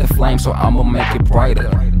I got the flame, so I'ma make it brighter.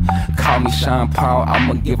 Call me Sean Paul,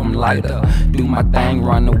 I'ma give him lighter. Do my thing,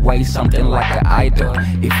 run away, something like an idol.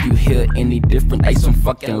 If you hear any different, they some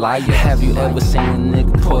fucking liars. Have you ever seen a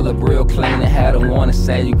nigga pull up real clean and had him wanna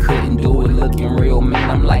say you couldn't do it, looking real mean?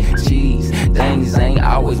 I'm like, geez, things ain't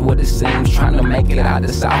always what it seems. Trying to make it out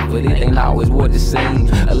the south, but it ain't always what it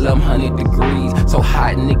seems. 1100 degrees, so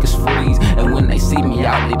hot niggas freeze. And when they see me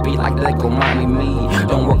out, they be like, they gon' mind me.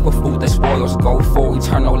 Don't work for food that spoils, go for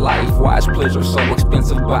eternal life. Why is pleasure so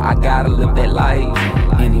expensive, but I gotta live that life.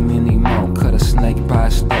 Any, many more, cut a snake by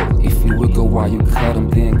a snow. If you wiggle while you cut him,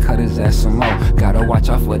 then cut his ass some more. Gotta watch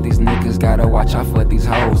out for these niggas, gotta watch out for these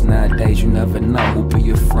hoes. Nowadays you never know who be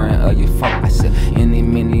your friend or your foe. I said, any,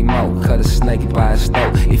 many more, cut a snake by a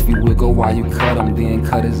snow. If you wiggle while you cut him, then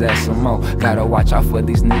cut his ass some more. Gotta watch out for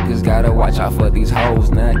these niggas, gotta watch out for these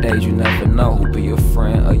hoes. Nowadays you never know who be your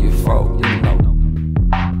friend or your foe, you know.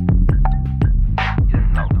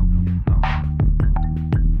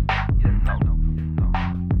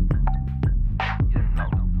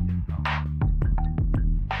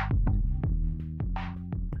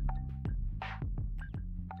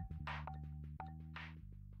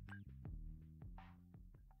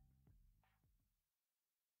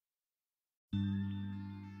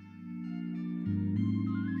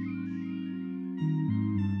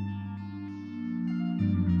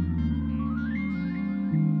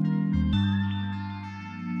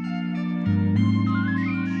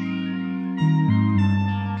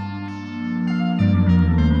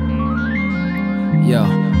 Yo,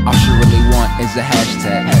 all she really want is a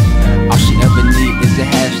hashtag. All she ever need is a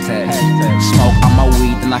hashtag. Smoke on my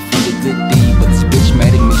weed and I feel a good deed, but this bitch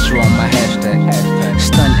made me sure on my hashtag.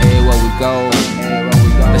 Stun everywhere we go.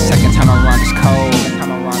 The second time around is cold,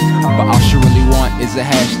 but all she really want is a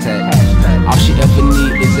hashtag. All she ever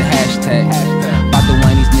need is a hashtag. By the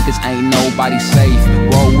way, these niggas ain't nobody safe.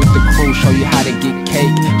 Roll with the crew, show you how to get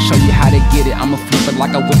cake, show you how to get it. I'ma flip it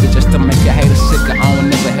like a whip it just to make a hater sicker. I don't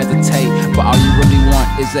never hesitate, but all you really want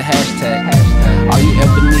is a hashtag. All you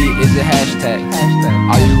ever need is a hashtag.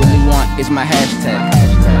 All you really want is my hashtag.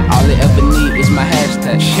 All they ever need is my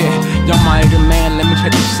hashtag. Yeah, young minded man, let me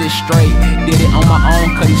check this shit straight. Did it on my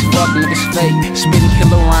own, cause these fuck niggas fake. Spitting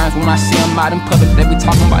killer rhymes when I see them out in public. They be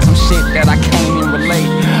talking about some shit that I can't even relate.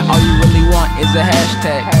 All you really want is a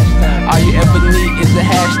hashtag. All you ever need is a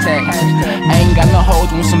hashtag. I ain't got no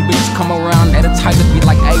hoes when some bitches come around at a type to be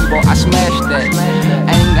like, hey bro, I smashed that.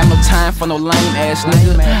 I ain't got no time for no lame ass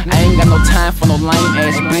nigga. I ain't got no time for no lame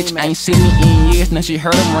ass bitch. I ain't seen me in years, now she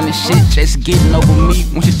heard him running shit, just getting over me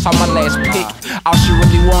when she saw my last pic. All she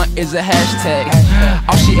really want is a hashtag.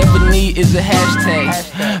 All she ever need is a hashtag.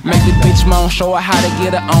 Make the bitch moan, show her how to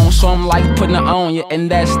get her on. So I'm like putting her on, yeah, and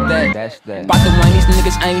that's that. By the way, these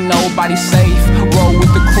niggas ain't nobody safe. Roll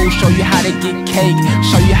with the crew, show you how to get cake,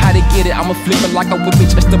 show you how to get it. I'ma flip it like a whip it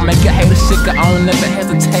just to make a hater sicker. I don't never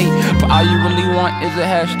hesitate, but all you really want is a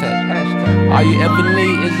hashtag. All you ever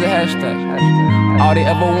need is a hashtag. All they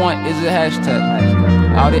ever want is a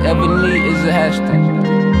hashtag. All they ever need is a hashtag.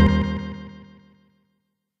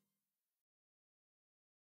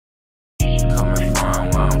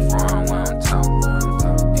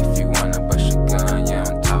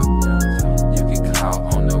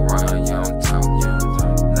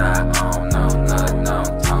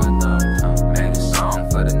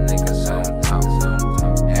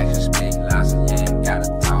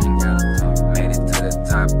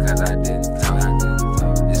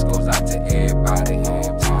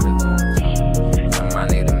 My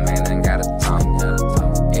nigga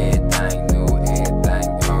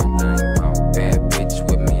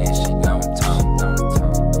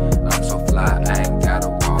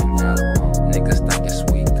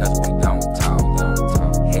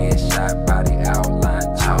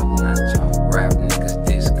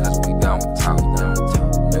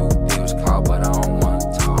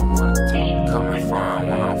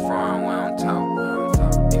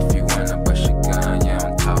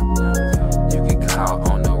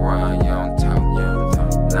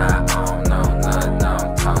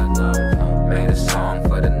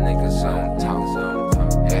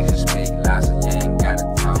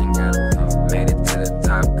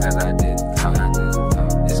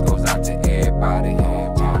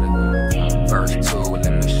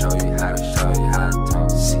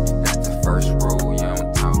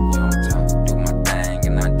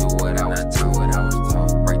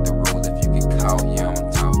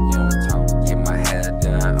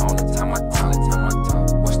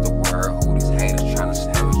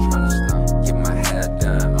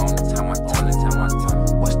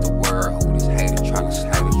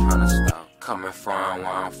coming from,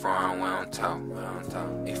 where I'm from, we don't talk.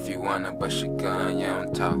 If you wanna bust your gun, you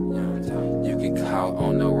don't talk. You get caught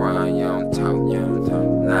on the run, you don't talk.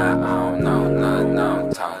 Nah, I don't know, nothing, I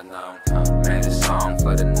don't talk. Made a song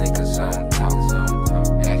for the niggas on talk.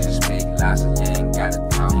 Actions speak loud, so you ain't gotta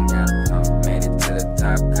talk. Made it to the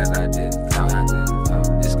top, cause I didn't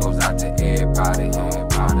talk. This goes out to everybody,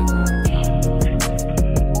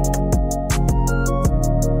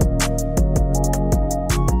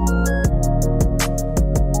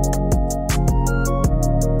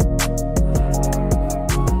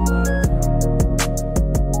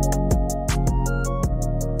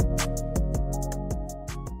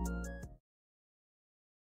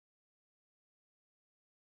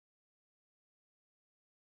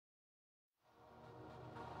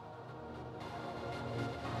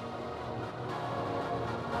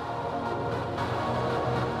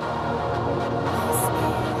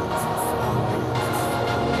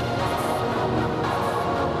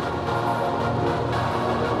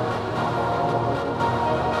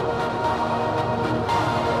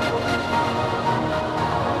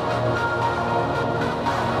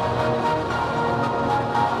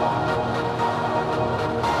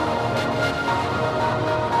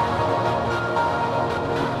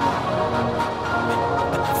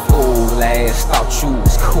 thought you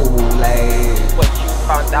was cool ass. But you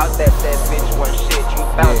found out that bitch wasn't shit. You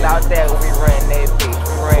found out that we ran that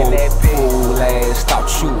bitch. Cool ass, thought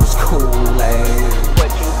you was cool ass.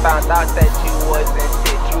 But you found out that you wasn't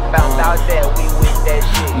shit. You found out that we with that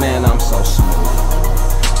shit. Man, I'm so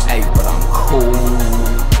smooth. Hey, but I'm cool.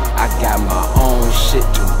 I got my own shit,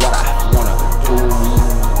 do what I wanna do.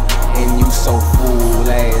 And you so fool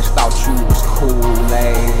ass, thought you was cool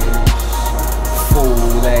ass.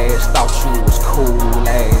 Fool ass, thought you was cool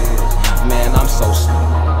ass. Man, I'm so smooth.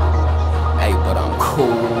 Hey, but I'm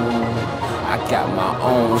cool. I got my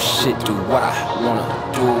own shit, do what I wanna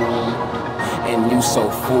do. And you so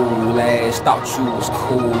fool ass, thought you was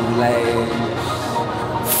cool ass.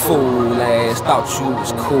 Fool ass, thought you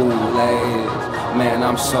was cool ass. Man,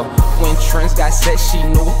 I'm so. When trends got set, she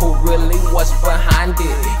knew who really was behind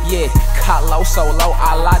it. Yeah, Kaloh solo,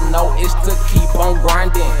 all I know is to keep on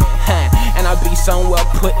grinding. And I be somewhere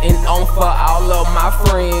putting on for all of my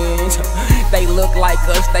friends. They look like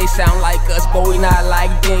us, they sound like us, but we not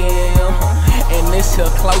like them. And this here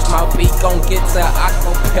close, my beat gon' get to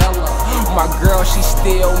acapella. My girl, she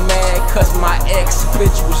still mad cause my ex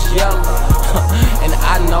bitch was yellow. And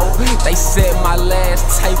I know they said my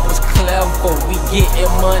last tape was clever. We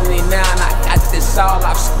getting money now and I got this all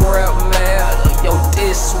off square matter. Yo,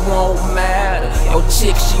 this won't matter. Yo,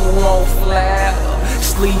 chick, she won't flatter.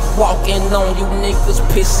 Sleepwalking on you niggas,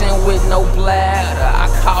 pissing with no bladder. I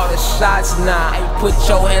call the shots now. Hey, put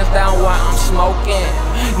your hands down while I'm smoking.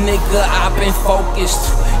 Nigga, I've been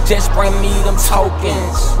focused. Just bring me them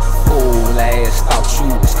tokens. Fool ass, thought you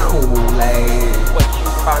was cool ass. But you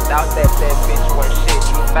found out that bitch wasn't shit.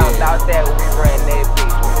 You found out that we ran that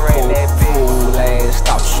bitch. Fool ass,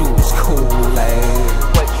 thought you was cool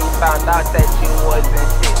ass. But you found out that you wasn't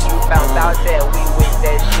shit. You found out that we with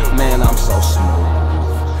that shit. Man, I'm so smooth.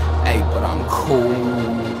 Hey, but I'm cool.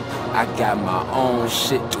 I got my own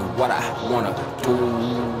shit, do what I wanna do.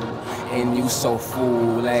 And you so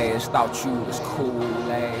fool ass, thought you was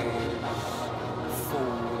cool ass.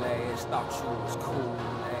 Fool ass, thought you was cool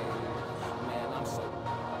ass. Man, I'm so.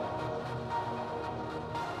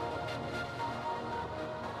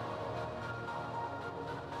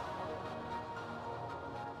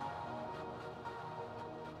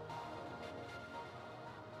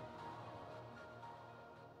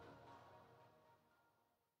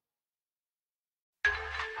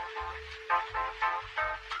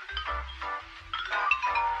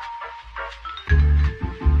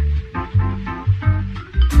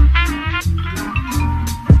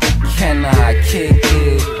 Can I kick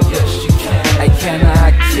it? Yes, you can. Hey, can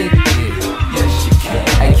I kick it? Yes, you can.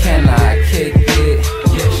 Hey, can I kick it?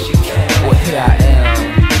 Yes, you can. Well, here I am.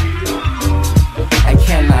 Hey,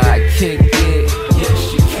 can I kick it? Yes,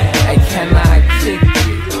 you can. Hey, can I kick it?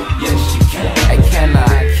 Yes, you can. Hey, can I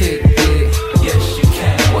kick it? Yes, you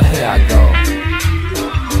can. Well, here I go.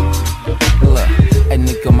 Look, hey,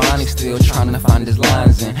 nigga, Montey still trying to find his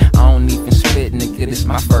lines, and I don't even spit, nigga, this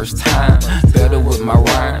my first time. Better with my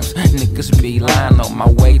rhymes, niggas be lying on my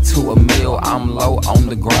way to a meal. I'm low on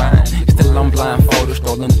the grind, still I'm blindfolded,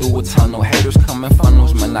 strolling through a tunnel. Haters coming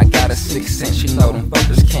funnels, man, I got got a sixth sense, you know them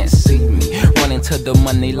fuckers can't see me. Running to the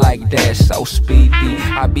money like that, so speedy.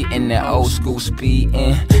 I be in that old school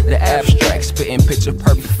speeding, the abstract, spitting picture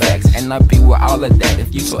perfect facts. And I be with all of that,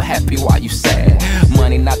 if you so happy, why you sad?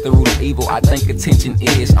 Money not the root of evil, I think attention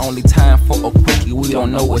is. Only time for a quickie, we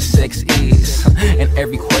don't know what sex is. And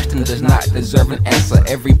every question does not deserve an answer.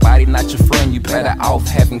 Everybody not your friend, you better off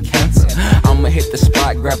having cancer. I'ma hit the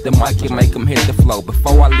spot, grab the mic and make them hit the flow.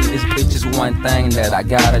 Before I leave this bitch is one thing that I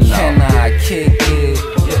gotta know. Can I kick it?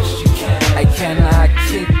 Yes you can. Hey, can I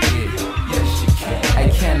kick it? Yes you can. Hey,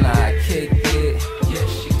 can I kick it?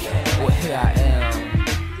 Yes you can. Well here I am.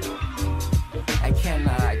 Hey, can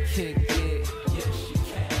I kick it? Yes you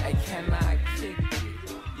can. Hey, can I kick it?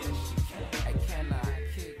 Yes you can. Hey, can I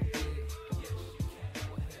kick it? Yes you can.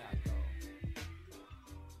 Well here I go.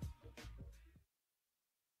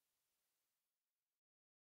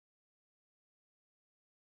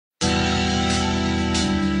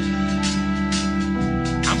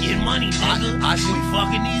 Money, nigga. I see. We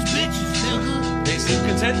fucking these bitches, nigga. They seem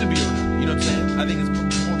content to be around. You know what I'm saying? I think it's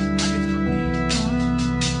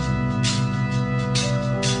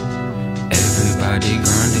everybody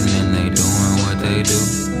grinding and they doing what they do.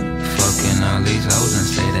 Fucking all these hoes and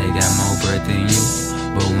say they got more bread than you.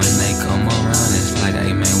 But when they come around, it's like,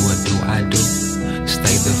 hey man, what do I do?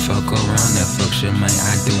 Stay the fuck around, that fuck shit, man,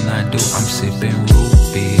 I do not do. I'm sipping root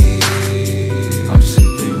beer. I'm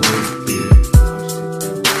sipping root beer.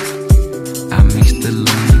 I mix the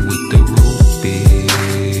lean with the root beer.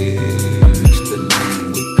 I mix the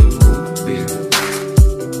lean with the root beer.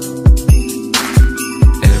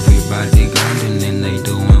 Everybody grinding and they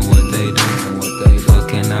doing what they do.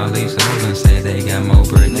 Fucking all these hoes and say they got more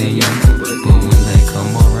bread than you. But when they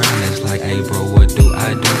come around, it's like, hey bro, what do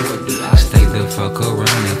I do? Stay the fuck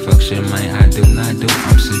around and fuck shit, man, I do not do.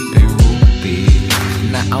 I'm sipping root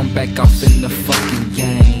beer. Now I'm back off in the fucking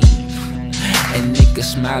game. And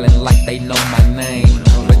niggas smiling like they know my name.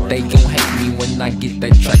 But they gon' hate me when I get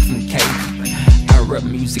that track from K. I rap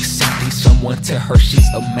music simply, someone tell her she's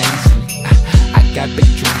amazing. I got big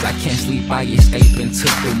dreams, I can't sleep, I escape into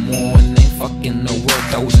the morning. Fucking the world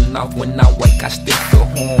dozing off, when I wake I still feel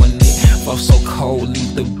horny. Flow so cold,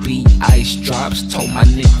 leave the beat, ice drops. Told my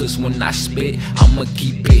niggas when I spit, I'ma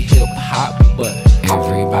keep it hip hop. But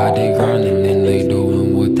everybody grinding and they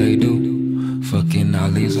doing what they do. Fucking all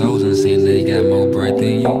these hoes and say they got more bread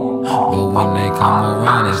than you. But when they come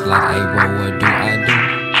around, it's like, hey bro, what do I do?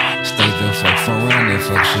 Stay the fuck around and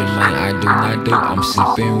fuck shit, man, I do not do. I'm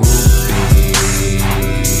sipping root beer.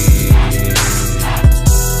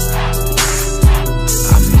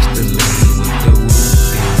 I mix the lean with the root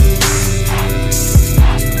beer.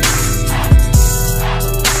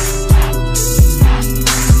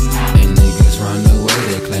 And niggas run away,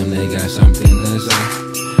 they claim they got something to say.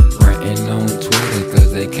 On Twitter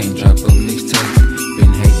cause they can't drop a mixtape.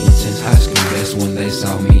 Been hating since high school, that's when they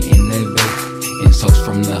saw me in that bait. Insults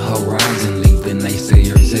from the horizon, leave the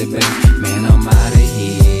naysayers at bay. Man, I'm outta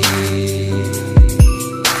here.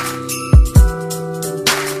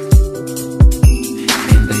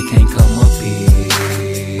 And they can't come up here.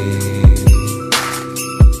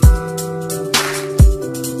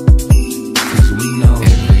 Cause we know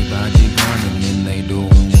everybody grinding and they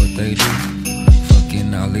doing what they do.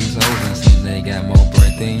 Fucking all these hoes and say they got more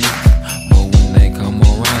bread than you. But when they come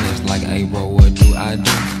around, it's like, hey bro, what do I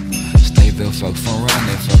do? Stay the fuck from around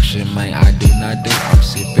and fuck shit, man, I do not do. I'm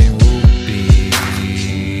sipping root beer.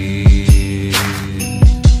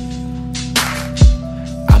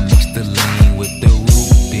 I mix the lean with the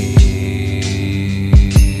root beer.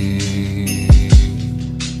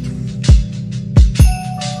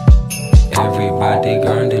 Everybody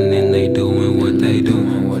grinding and they doing what they do.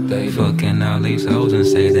 Fucking all these hoes and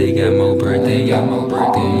say they got more bread than you. But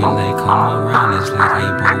when they come around, it's like,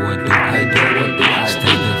 hey bro, what do I do?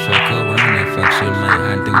 Stay the fuck around and fuck shit, man,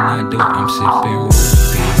 I do not do. I'm sipping root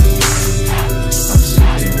beer. I'm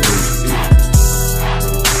sipping root beer.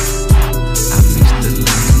 I mix the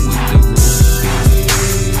lean with the root beer.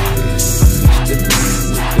 I mix the lean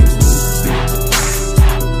with the root beer.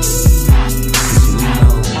 Cause we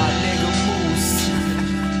know my nigga moves.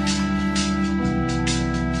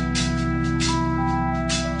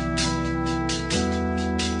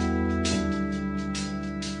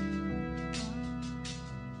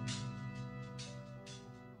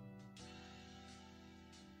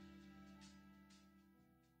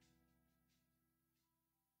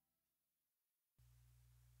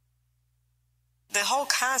 The whole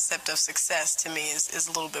concept of success to me is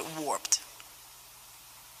a little bit warped.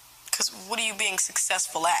 Because what are you being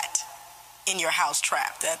successful at in your house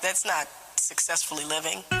trap? That's not successfully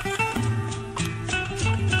living.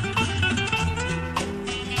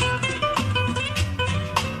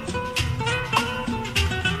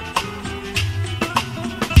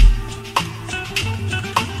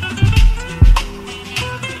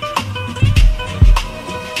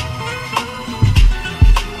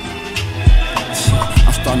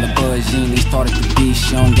 starting to buzz, you ain't started to be.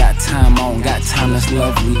 She don't got time on, got time that's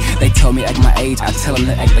lovely. They tell me act my age, I tell them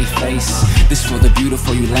to act they face. This for the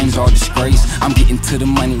beautiful, you lames are disgrace. I'm getting to the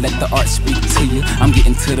money, let the art speak to you. I'm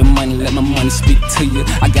getting to the money, let my money speak to you.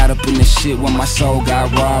 I got up in this shit when my soul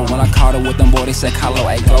got raw. When I caught her with them boys, they said Kaloh,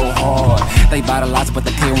 ay, go hard. They buy the lots, but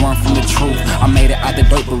they can't run from the truth. I made it out the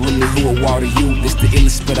dirt, but really who will water you? This the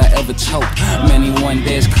illest spit I ever choked. Many one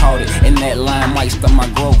days caught it, and that line might stop my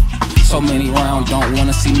growth. So many rounds, don't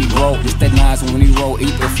wanna see me grow. It's that Nas when he roll,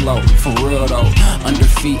 eat the flow. For real though, under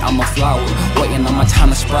feet I'm a flower. Waiting on my time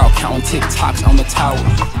to sprout, counting TikToks on the tower.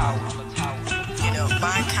 You know,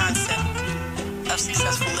 my concept of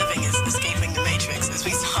successful living is escaping the matrix, as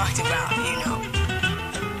we talked about, you know.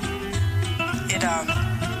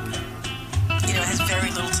 It has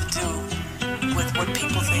very little to do with what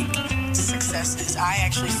people think success is. I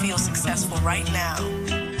actually feel successful right now.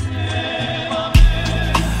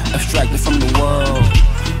 Abstracted from the world,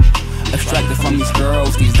 abstracted from these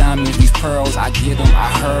girls, these diamonds, these pearls. I get them, I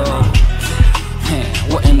hurl.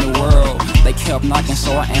 Man, what in the world? They kept knocking,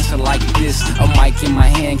 so I answered like this. A mic in my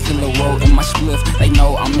hand, killer roll in my spliff. They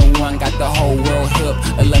know I'm the one, got the whole world hip.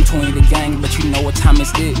 1120 the gang, but you know what time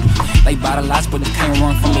is it. They buy the lots, but they can't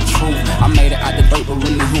run from the truth. I made it out the dirt, but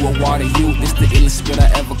really who will water you? This the illest spit I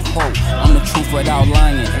ever quote. I'm the truth without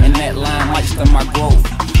lying, and that line might stop my growth.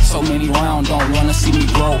 So many rounds, don't wanna see me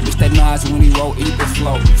grow. It's that Nas when he roll, eat the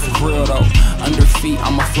flow. For real though, under feet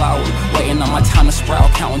I'm a flower. Waiting on my time to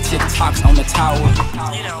sprout, counting TikToks on the tower.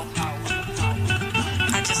 You know,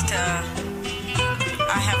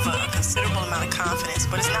 I have a considerable amount of confidence,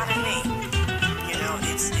 but it's not in me. You know,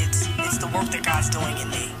 it's the work that God's doing in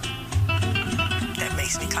me that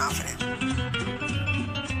makes me confident.